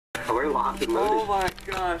we're locked and loaded. Oh my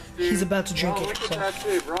gosh, dude. He's about to drink it. Look at that,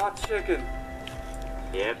 dude. Raw chicken.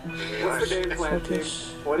 Yep. What's the game plan, team?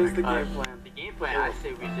 What is the game plan? The game plan, I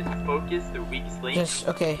say we just focus the weak link. Just,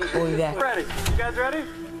 okay, we'll be back. Ready? You guys ready?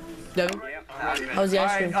 Devin? How's the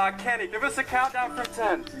ice cream? Alright, Kenny, give us a countdown from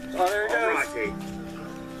 10. Oh, there he goes.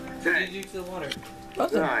 10. You to the water.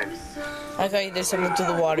 Okay. 9. I thought you did something to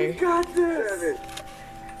the water. You got this.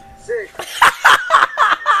 7. 6.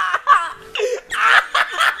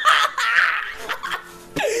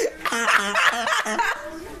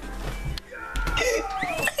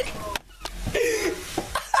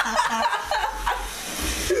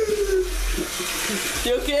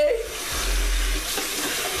 You okay?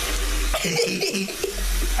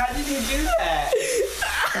 How did you do that?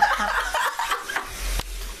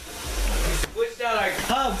 Switched out our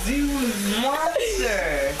cups. You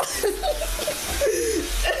monster.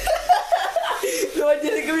 No, I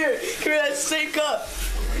didn't. Come here. Come here, that's the same cup.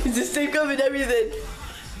 It's the same cup and everything.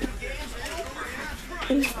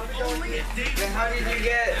 Then how did you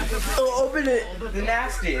get Oh, open it. the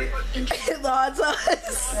nasty? The hot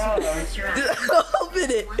sauce.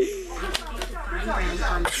 Open it.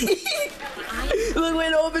 Look,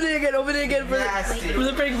 wait, open it again for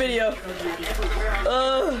the prank video.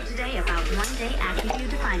 Today about one day after you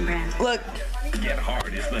define brand. Look. Get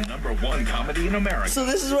Hard is the #1 comedy in America. So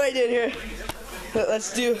this is what I did here.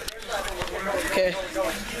 Let's do. Okay.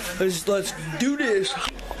 Let's do this.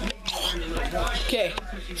 Okay.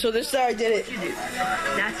 So this is how I did it.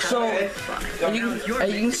 So as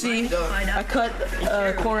you can see, I cut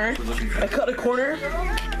a corner. I cut a corner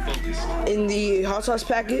in the hot sauce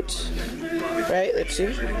packet. Right? Let's see.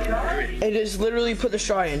 And just literally put the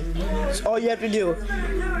straw in. That's all you have to do.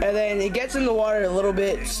 And then it gets in the water a little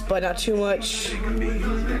bit, but not too much.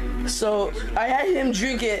 So I had him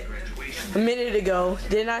drink it a minute ago,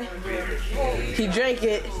 didn't I? He drank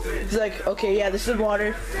it. He's like, okay, yeah, this is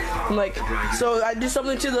water. I'm like, so I did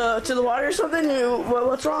something to the water or something?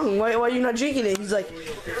 What's wrong? Why are you not drinking it? He's like,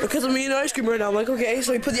 because I'm eating ice cream right now. I'm like, okay.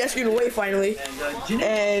 So he put the ice cream away finally.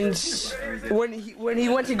 And when he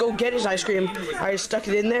went to go get his ice cream, I just stuck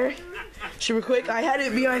it in there. Super quick. I had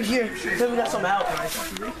it behind here. Then we got some out.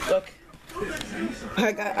 Look,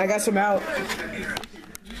 I got some out.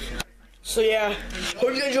 So yeah,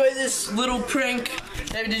 hope you enjoyed this little prank.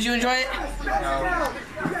 David, did you enjoy it? No.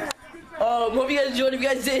 Hope you guys enjoyed. If you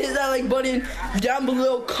guys did, hit that like button down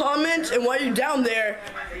below, comment, and while you're down there,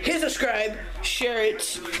 hit subscribe, share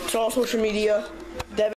it to all social media.